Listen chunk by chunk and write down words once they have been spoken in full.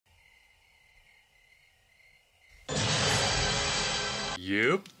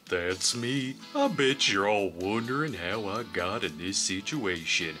Yep, that's me. I bet you're all wondering how I got in this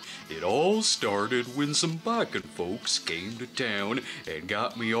situation. It all started when some biking folks came to town and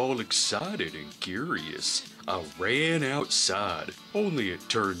got me all excited and curious. I ran outside, only it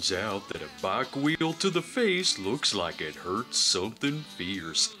turns out that a bike wheel to the face looks like it hurts something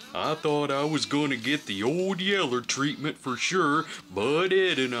fierce. I thought I was gonna get the old yeller treatment for sure, but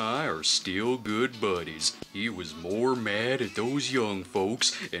Ed and I are still good buddies. He was more mad at those young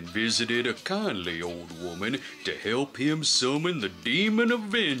folks and visited a kindly old woman to help him summon the demon of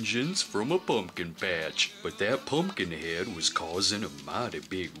vengeance from a pumpkin patch. But that Pumpkinhead was causing a mighty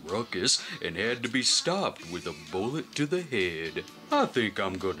big ruckus and had to be stopped with a bullet to the head. I think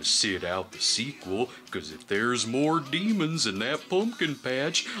I'm gonna sit out the sequel, cause if there's more demons in that pumpkin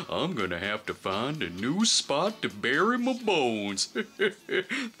patch, I'm gonna have to find a new spot to bury my bones.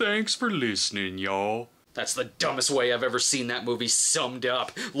 Thanks for listening, y'all. That's the dumbest way I've ever seen that movie summed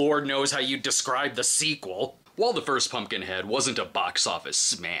up. Lord knows how you describe the sequel. While the first Pumpkinhead wasn't a box office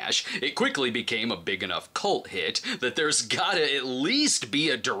smash, it quickly became a big enough cult hit that there's gotta at least be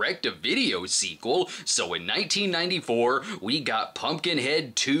a direct-to-video sequel, so in 1994, we got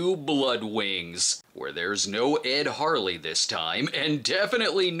Pumpkinhead 2 Blood Wings, where there's no Ed Harley this time, and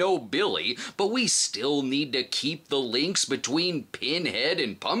definitely no Billy, but we still need to keep the links between Pinhead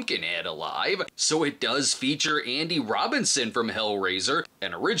and Pumpkinhead alive, so it does feature Andy Robinson from Hellraiser,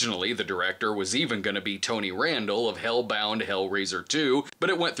 and originally the director was even gonna be Tony Randall of Hellbound Hellraiser 2, but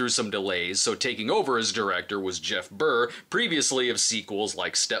it went through some delays, so taking over as director was Jeff Burr, previously of sequels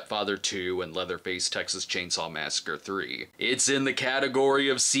like Stepfather 2 and Leatherface Texas Chainsaw Massacre 3. It's in the category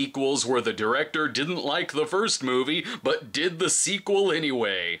of sequels where the director didn't like the first movie, but did the sequel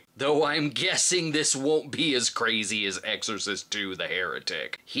anyway. Though I'm guessing this won't be as crazy as Exorcist 2 The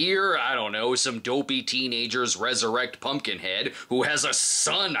Heretic. Here, I don't know, some dopey teenagers resurrect Pumpkinhead, who has a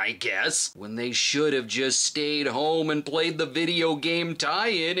son, I guess, when they should have just stayed home and played the video game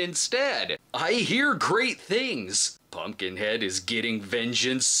tie-in instead. I hear great things. Pumpkinhead is getting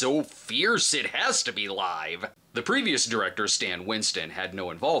vengeance so fierce it has to be live. The previous director, Stan Winston, had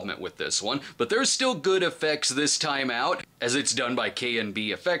no involvement with this one, but there's still good effects this time out, as it's done by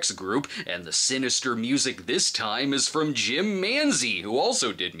K&B Effects Group, and the sinister music this time is from Jim Manzi, who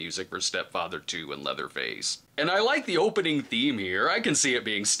also did music for Stepfather 2 and Leatherface. And I like the opening theme here. I can see it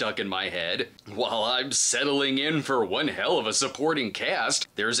being stuck in my head. While I'm settling in for one hell of a supporting cast,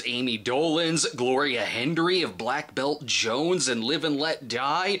 there's Amy Dolenz, Gloria Hendry of Black Belt Jones and Live and Let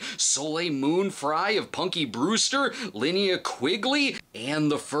Die, Soleil Moon Frye of Punky Brewster, Linnea Quigley, and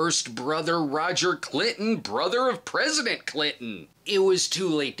the first brother Roger Clinton, brother of President Clinton. It was too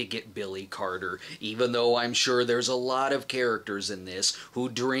late to get Billy Carter, even though I'm sure there's a lot of characters in this who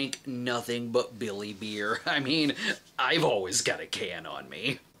drink nothing but Billy beer. I mean, I've always got a can on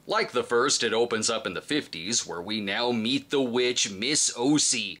me. Like the first, it opens up in the 50s, where we now meet the witch Miss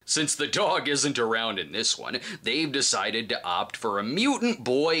O.C. Since the dog isn't around in this one, they've decided to opt for a mutant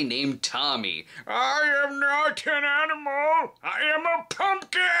boy named Tommy. I am not an animal, I am a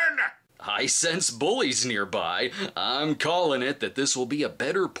pumpkin! I sense bullies nearby. I'm calling it that this will be a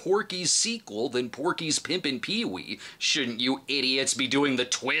better Porky's sequel than Porky's Pimpin' Pee-wee. Shouldn't you idiots be doing the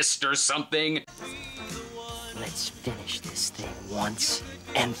twist or something? Let's finish this thing once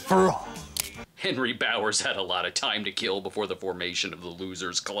and for all. Henry Bowers had a lot of time to kill before the formation of the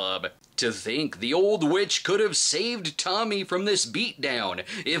Losers Club. To think the old witch could have saved Tommy from this beatdown,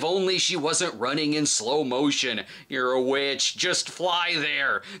 if only she wasn't running in slow motion. You're a witch, just fly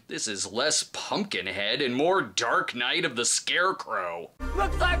there. This is less Pumpkinhead and more Dark Knight of the Scarecrow.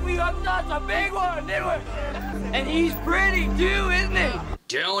 Looks like we hooked us a big one, didn't we? And he's pretty too, isn't he?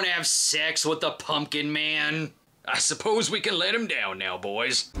 Don't have sex with the Pumpkin Man. I suppose we can let him down now,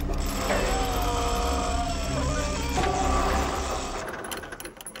 boys.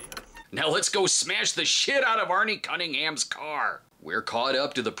 Now let's go smash the shit out of Arnie Cunningham's car. We're caught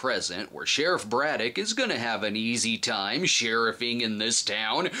up to the present, where Sheriff Braddock is gonna have an easy time sheriffing in this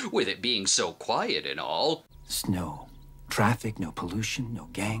town, with it being so quiet and all. No traffic, no pollution, no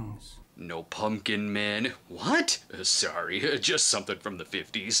gangs. No pumpkin men. What? Sorry, just something from the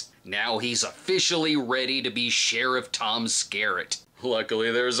 50s. Now he's officially ready to be Sheriff Tom Skerritt. Luckily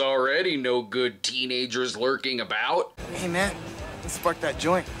there's already no good teenagers lurking about. Hey man, let's spark that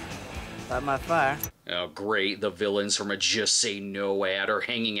joint. Light my fire. Oh great, the villains from a Just Say No ad are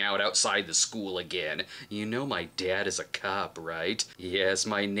hanging out outside the school again. You know my dad is a cop, right? Yes,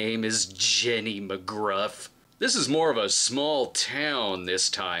 my name is Jenny McGruff. This is more of a small town this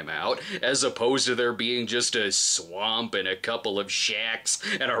time out, as opposed to there being just a swamp and a couple of shacks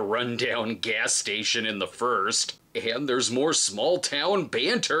and a rundown gas station in the first. And there's more small-town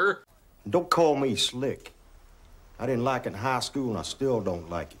banter. Don't call me slick. I didn't like it in high school, and I still don't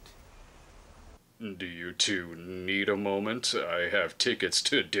like it. Do you two need a moment? I have tickets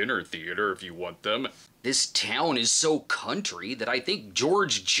to dinner theater if you want them. This town is so country that I think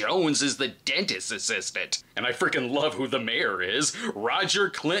George Jones is the dentist assistant. And I freaking love who the mayor is. Roger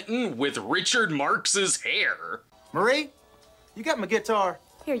Clinton with Richard Marx's hair. Marie, you got my guitar.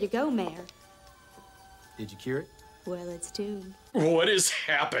 Here you go, Mayor. Did you cure it? Well, it's tuned. What is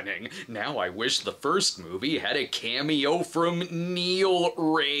happening? Now I wish the first movie had a cameo from Neil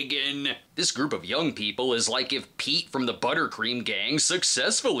Reagan. This group of young people is like if Pete from the Buttercream Gang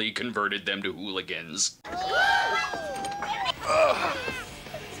successfully converted them to hooligans.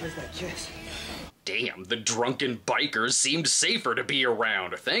 Where's that kiss? Damn, the drunken bikers seemed safer to be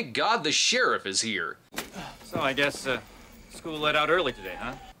around. Thank God the sheriff is here. So I guess school let out early today,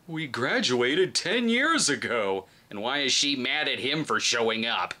 huh? We graduated 10 years ago. And why is she mad at him for showing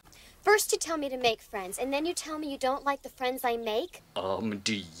up? First you tell me to make friends, and then you tell me you don't like the friends I make?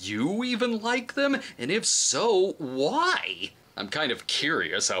 Do you even like them? And if so, why? I'm kind of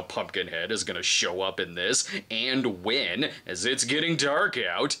curious how Pumpkinhead is gonna show up in this, and when, as it's getting dark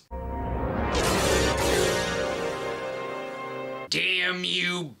out. Damn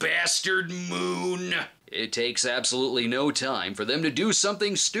you, bastard moon! It takes absolutely no time for them to do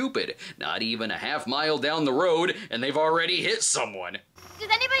something stupid. Not even a half-mile down the road, and they've already hit someone. Does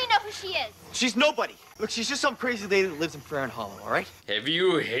anybody know who she is? She's nobody. Look, she's just some crazy lady that lives in Fair and Hollow, all right? Have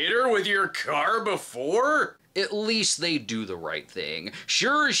you hit her with your car before? At least they do the right thing.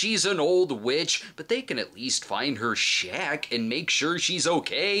 Sure, she's an old witch, but they can at least find her shack and make sure she's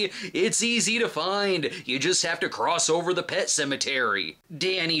okay. It's easy to find. You just have to cross over the pet cemetery.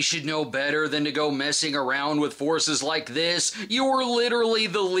 Danny should know better than to go messing around with forces like this. You were literally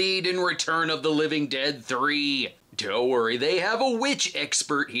the lead in Return of the Living Dead 3. Don't worry, they have a witch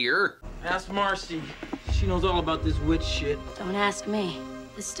expert here. Ask Marcy. She knows all about this witch shit. Don't ask me.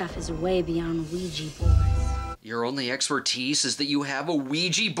 This stuff is way beyond Ouija boards. Your only expertise is that you have a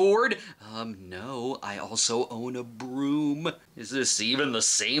Ouija board? No, I also own a broom. Is this even the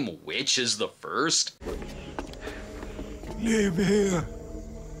same witch as the first? Live here.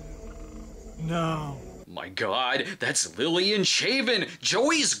 No. My God, that's Lillian Shaven,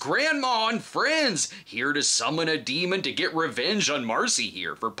 Joey's grandma and friends, here to summon a demon to get revenge on Marcy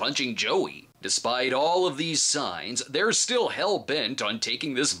here for punching Joey. Despite all of these signs, they're still hell-bent on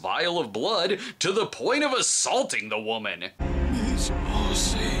taking this vial of blood to the point of assaulting the woman. Miss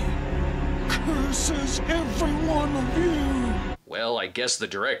Marcy curses every one of you. Well, I guess the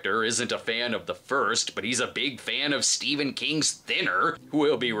director isn't a fan of the first, but he's a big fan of Stephen King's Thinner.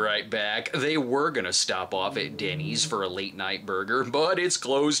 We'll be right back. They were gonna stop off at Denny's for a late-night burger, but it's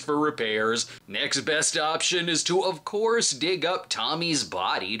closed for repairs. Next best option is to, of course, dig up Tommy's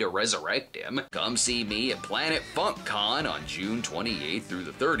body to resurrect him. Come see me at Planet FunkCon on June 28th through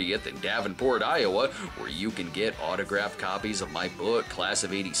the 30th in Davenport, Iowa, where you can get autographed copies of my book, Class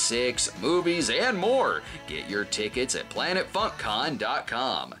of '86, movies, and more. Get your tickets at PlanetFunkCon.com.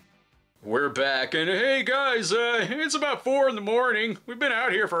 We're back, and hey guys, it's about 4 in the morning. We've been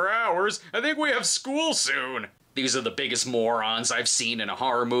out here for hours. I think we have school soon. These are the biggest morons I've seen in a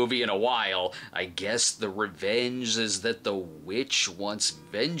horror movie in a while. I guess the revenge is that the witch wants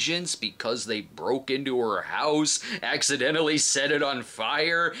vengeance because they broke into her house, accidentally set it on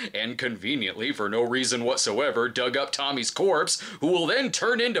fire, and conveniently, for no reason whatsoever, dug up Tommy's corpse, who will then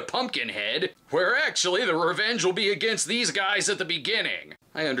turn into Pumpkinhead, where actually the revenge will be against these guys at the beginning.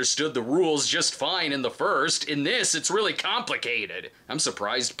 I understood the rules just fine in the first. In this, it's really complicated. I'm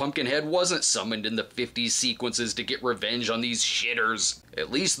surprised Pumpkinhead wasn't summoned in the 50s sequences to get revenge on these shitters.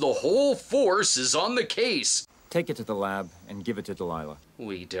 At least the whole force is on the case. Take it to the lab and give it to Delilah.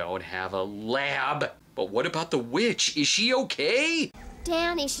 We don't have a lab. But what about the witch? Is she okay?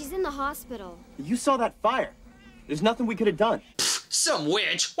 Danny, she's in the hospital. You saw that fire. There's nothing we could have done. Pfft, some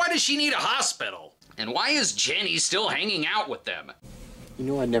witch? Why does she need a hospital? And why is Jenny still hanging out with them? You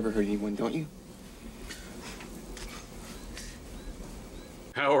know I'd never hurt anyone, don't you?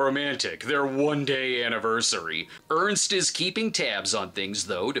 How romantic, their one-day anniversary. Ernst is keeping tabs on things,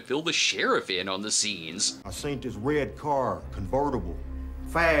 though, to fill the sheriff in on the scenes. I seen this red car, convertible,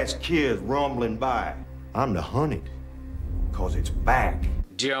 fast kids rumbling by. I'm the hunted, 'cause it's back.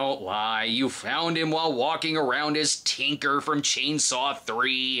 Don't lie, you found him while walking around as Tinker from Chainsaw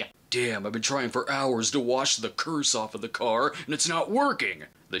 3. Damn, I've been trying for hours to wash the curse off of the car, and it's not working.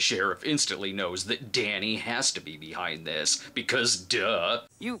 The sheriff instantly knows that Danny has to be behind this, because duh.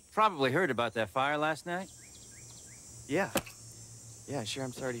 You probably heard about that fire last night? Yeah. Yeah, sure,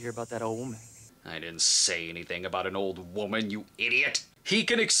 I'm sorry to hear about that old woman. I didn't say anything about an old woman, you idiot. He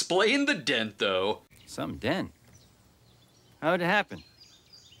can explain the dent, though. Some dent? How'd it happen?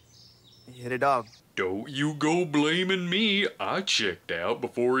 He hit a dog. Don't you go blaming me. I checked out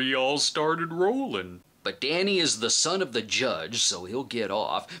before y'all started rolling. But Danny is the son of the judge, so he'll get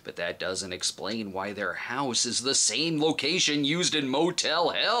off, but that doesn't explain why their house is the same location used in Motel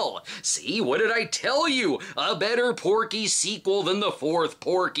Hell. See, what did I tell you? A better Porky sequel than the fourth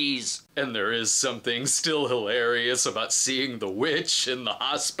Porky's. And there is something still hilarious about seeing the witch in the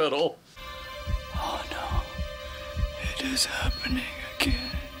hospital. Oh no, it is happening again.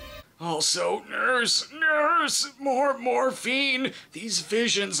 Also, nurse, more morphine. These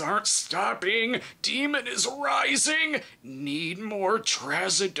visions aren't stopping. Demon is rising. Need more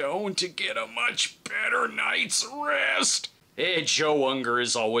trazodone to get a much better night's rest. Hey, Joe Unger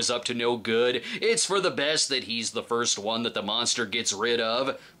is always up to no good. It's for the best that he's the first one that the monster gets rid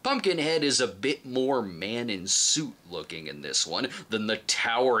of. Pumpkinhead is a bit more man-in-suit looking in this one than the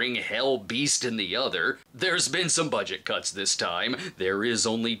towering hell beast in the other. There's been some budget cuts this time. There is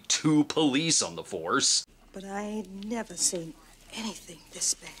only 2 police on the force. But I ain't never seen anything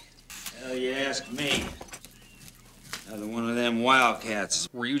this bad. Hell, you ask me. Another one of them wildcats.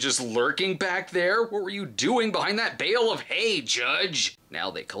 Were you just lurking back there? What were you doing behind that bale of hay, Judge? Now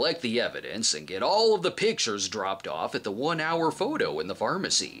they collect the evidence and get all of the pictures dropped off at the 1-hour photo in the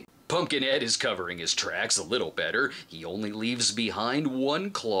pharmacy. Pumpkinhead is covering his tracks a little better. He only leaves behind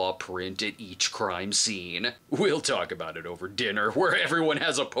 1 claw print at each crime scene. We'll talk about it over dinner, where everyone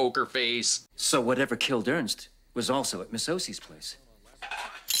has a poker face. So whatever killed Ernst was also at Miss Osie's place.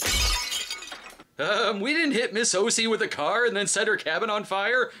 We didn't hit Miss Osie with a car and then set her cabin on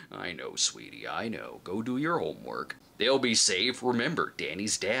fire? I know, sweetie, I know. Go do your homework. They'll be safe. Remember,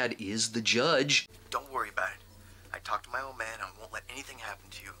 Danny's dad is the judge. Don't worry about it. I talked to my old man and I won't let anything happen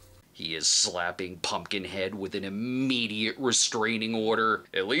to you. He is slapping Pumpkinhead with an immediate restraining order.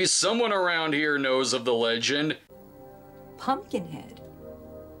 At least someone around here knows of the legend. Pumpkinhead?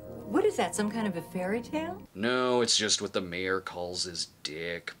 What is that, some kind of a fairy tale? No, it's just what the mayor calls his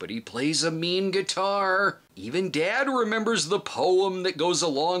dick, but he plays a mean guitar. Even Dad remembers the poem that goes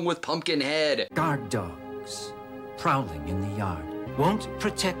along with Pumpkinhead. Guard dogs, prowling in the yard, won't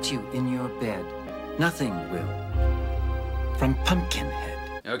protect you in your bed. Nothing will. From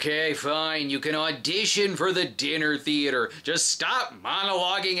Pumpkinhead. Okay, fine, you can audition for the dinner theater. Just stop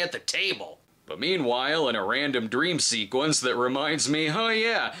monologuing at the table. But meanwhile, in a random dream sequence that reminds me, oh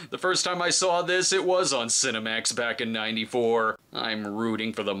yeah, the first time I saw this, it was on Cinemax back in '94. I'm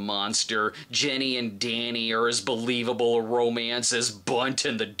rooting for the monster. Jenny and Danny are as believable a romance as Bunt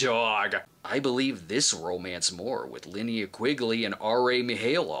and the dog. I believe this romance more with Linnea Quigley and R.A.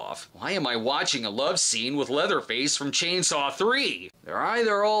 Mihailoff. Why am I watching a love scene with Leatherface from Chainsaw 3? They're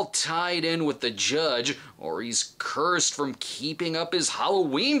either all tied in with the judge, or he's cursed from keeping up his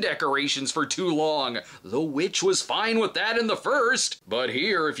Halloween decorations for too long. The witch was fine with that in the first. But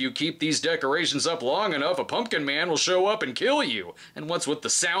here, if you keep these decorations up long enough, a pumpkin man will show up and kill you. And what's with the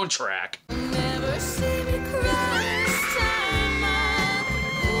soundtrack? Never see me cry.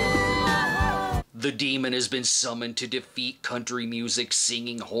 The demon has been summoned to defeat country music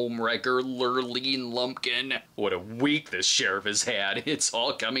singing homewrecker Lurleen Lumpkin. What a week this sheriff has had. It's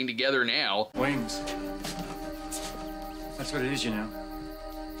all coming together now. Wings. That's what it is, you know.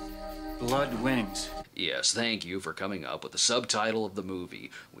 Blood wings. Yes, thank you for coming up with the subtitle of the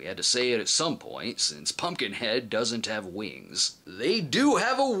movie. We had to say it at some point, since Pumpkinhead doesn't have wings. They do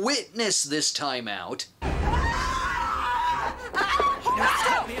have a witness this time out.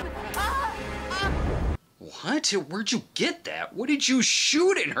 What? Where'd you get that? What did you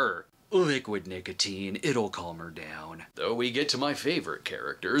shoot in her? Liquid nicotine, it'll calm her down. Though we get to my favorite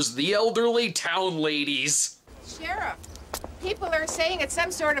characters, the elderly town ladies. Sheriff, people are saying it's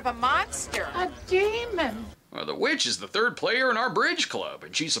some sort of a monster. A demon. Well, the witch is the 3rd player in our bridge club,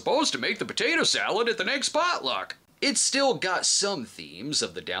 and she's supposed to make the potato salad at the next potluck. It's still got some themes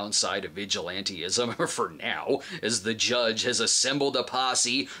of the downside of vigilantism for now, as the judge has assembled a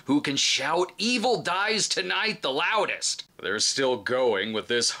posse who can shout "Evil dies tonight" the loudest. They're still going with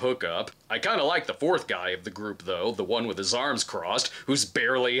this hookup. I kinda like the 4th guy of the group though, the one with his arms crossed, who's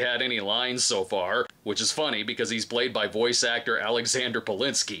barely had any lines so far, which is funny because he's played by voice actor Alexander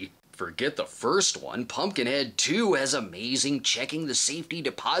Polinsky. Forget the first one, Pumpkinhead 2 has amazing checking the safety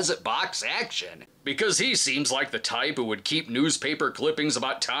deposit box action. Because he seems like the type who would keep newspaper clippings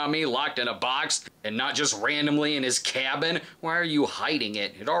about Tommy locked in a box and not just randomly in his cabin. Why are you hiding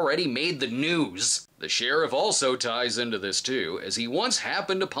it? It already made the news. The sheriff also ties into this too, as he once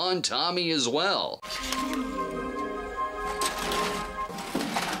happened upon Tommy as well.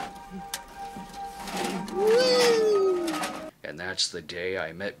 That's the day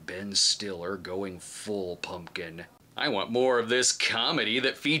I met Ben Stiller going full pumpkin. I want more of this comedy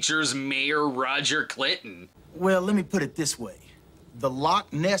that features Mayor Roger Clinton. Well, let me put it this way. The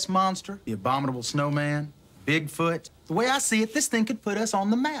Loch Ness Monster, the Abominable Snowman, Bigfoot. The way I see it, this thing could put us on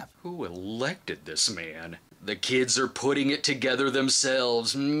the map. Who elected this man? The kids are putting it together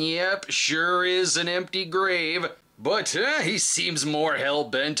themselves. Yep, sure is an empty grave. But he seems more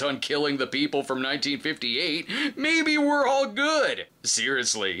hell-bent on killing the people from 1958. Maybe we're all good.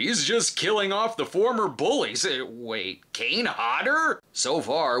 Seriously, he's just killing off the former bullies. Wait, Kane Hodder? So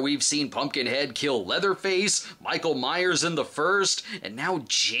far, we've seen Pumpkinhead kill Leatherface, Michael Myers in the first, and now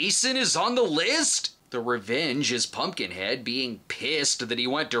Jason is on the list? The revenge is Pumpkinhead being pissed that he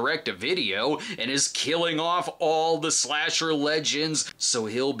went direct-to-video and is killing off all the slasher legends, so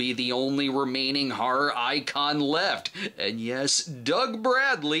he'll be the only remaining horror icon left. And yes, Doug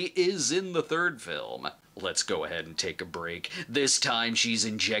Bradley is in the third film. Let's go ahead and take a break. This time she's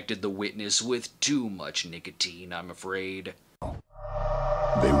injected the witness with too much nicotine, I'm afraid.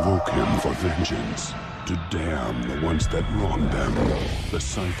 They woke him for vengeance, to damn the ones that wronged them. The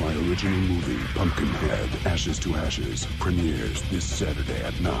sci-fi original movie Pumpkinhead, Ashes to Ashes, premieres this Saturday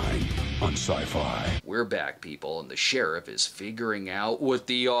at 9 on Sci-Fi. We're back, people, and the sheriff is figuring out what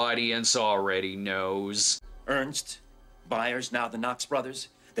the audience already knows. Ernst, Byers, now the Knox brothers,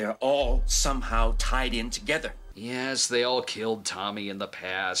 they're all somehow tied in together. Yes, they all killed Tommy in the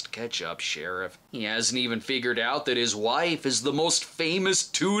past. Catch up, Sheriff. He hasn't even figured out that his wife is the most famous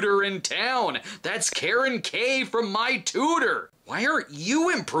tutor in town. That's Karen Kay from My Tutor. Why aren't you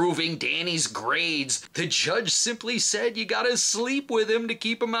improving Danny's grades? The judge simply said you gotta sleep with him to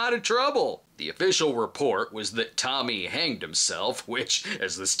keep him out of trouble. The official report was that Tommy hanged himself, which,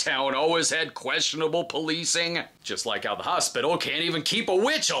 as this town always had questionable policing, just like how the hospital can't even keep a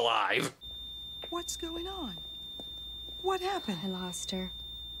witch alive. What's going on? What happened? I lost her.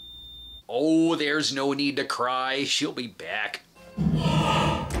 Oh, there's no need to cry. She'll be back.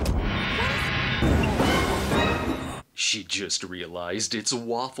 She just realized it's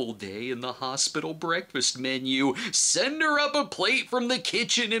waffle day in the hospital breakfast menu. Send her up a plate from the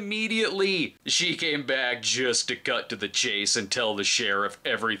kitchen immediately. She came back just to cut to the chase and tell the sheriff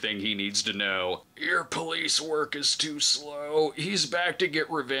everything he needs to know. Your police work is too slow. He's back to get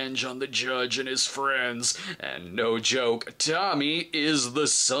revenge on the judge and his friends. And no joke, Tommy is the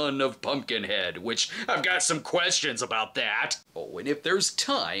son of Pumpkinhead, which I've got some questions about that. Oh, and if there's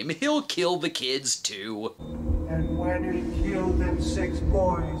time, he'll kill the kids too. And when he killed them 6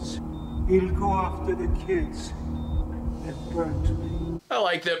 boys, he'll go after the kids that burnt me. I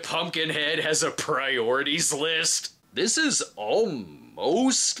like that Pumpkinhead has a priorities list. This is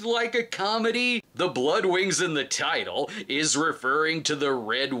almost like a comedy. The Blood Wings in the title is referring to the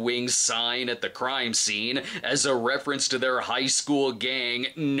Red Wings sign at the crime scene as a reference to their high school gang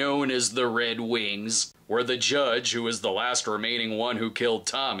known as the Red Wings, where the judge, who is the last remaining one who killed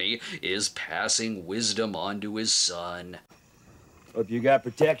Tommy, is passing wisdom on to his son. Hope you got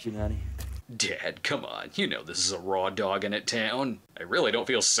protection, honey. Dad, come on, you know this is a raw dog in a town. I really don't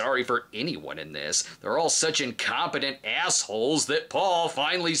feel sorry for anyone in this. They're all such incompetent assholes that Paul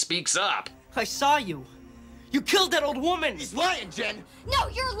finally speaks up. I saw you. You killed that old woman. He's lying, Jen. No,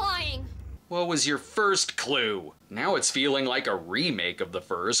 you're lying. What was your first clue? Now it's feeling like a remake of the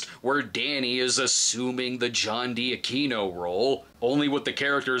first, where Danny is assuming the John D'Aquino role, only with the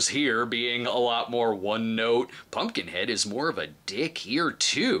characters here being a lot more one-note. Pumpkinhead is more of a dick here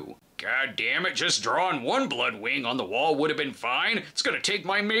too. God damn it, just drawing one blood wing on the wall would have been fine. It's gonna take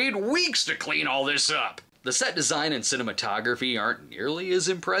my maid weeks to clean all this up. The set design and cinematography aren't nearly as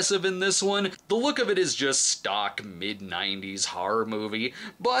impressive in this one. The look of it is just stock mid-90s horror movie,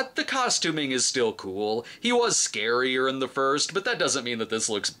 but the costuming is still cool. He was scarier in the first, but that doesn't mean that this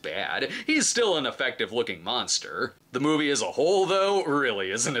looks bad. He's still an effective looking monster. The movie as a whole, though, really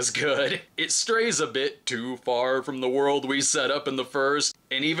isn't as good. It strays a bit too far from the world we set up in the first,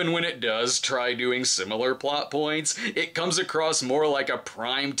 and even when it does try doing similar plot points, it comes across more like a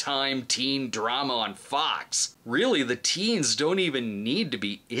primetime teen drama on Fox. Really, the teens don't even need to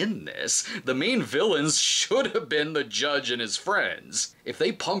be in this. The main villains should have been the judge and his friends. If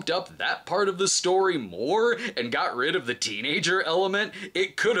they pumped up that part of the story more and got rid of the teenager element,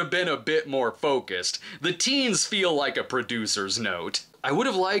 it could have been a bit more focused. The teens feel like a producer's note. I would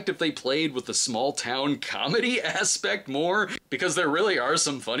have liked if they played with the small town comedy aspect more, because there really are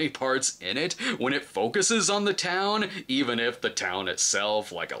some funny parts in it when it focuses on the town, even if the town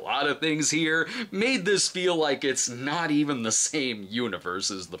itself, like a lot of things here, made this feel like it's not even the same universe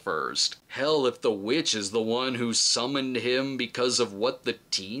as the first. Hell, if the witch is the one who summoned him because of what the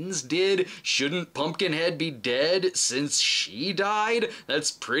teens did, shouldn't Pumpkinhead be dead since she died? That's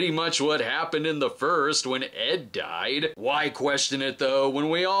pretty much what happened in the first when Ed died. Why question it though when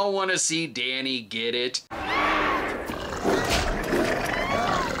we all want to see Danny get it?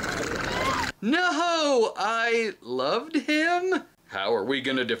 No, I loved him. How are we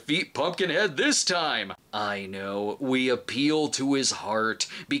gonna defeat Pumpkinhead this time? I know, we appeal to his heart,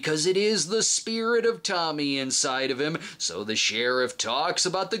 because it is the spirit of Tommy inside of him, so the sheriff talks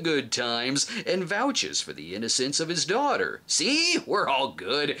about the good times and vouches for the innocence of his daughter. See? We're all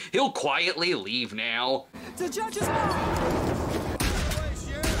good. He'll quietly leave now. The judge's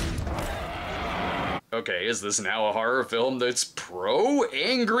Okay, is this now a horror film that's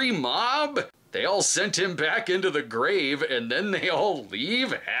pro-angry mob? They all sent him back into the grave and then they all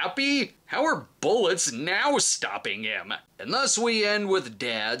leave happy? How are bullets now stopping him? And thus we end with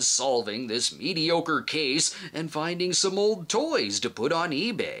Dad solving this mediocre case and finding some old toys to put on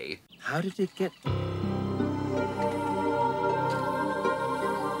eBay. How did it get...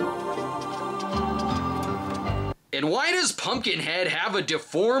 And why does Pumpkinhead have a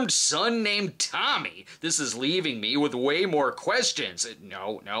deformed son named Tommy? This is leaving me with way more questions.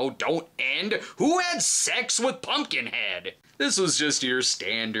 No, don't end. Who had sex with Pumpkinhead? This was just your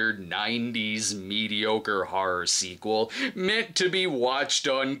standard 90s mediocre horror sequel, meant to be watched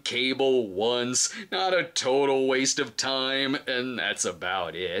on cable once, not a total waste of time, and that's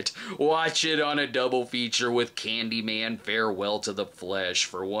about it. Watch it on a double feature with Candyman Farewell to the Flesh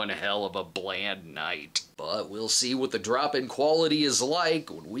for one hell of a bland night. But we'll see what the drop in quality is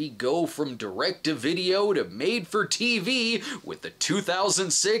like when we go from direct-to-video to made-for-TV with the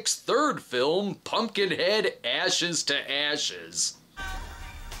 2006 third film, Pumpkinhead Ashes to Ashes.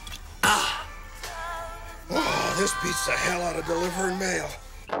 Oh, this beats the hell out of delivering mail.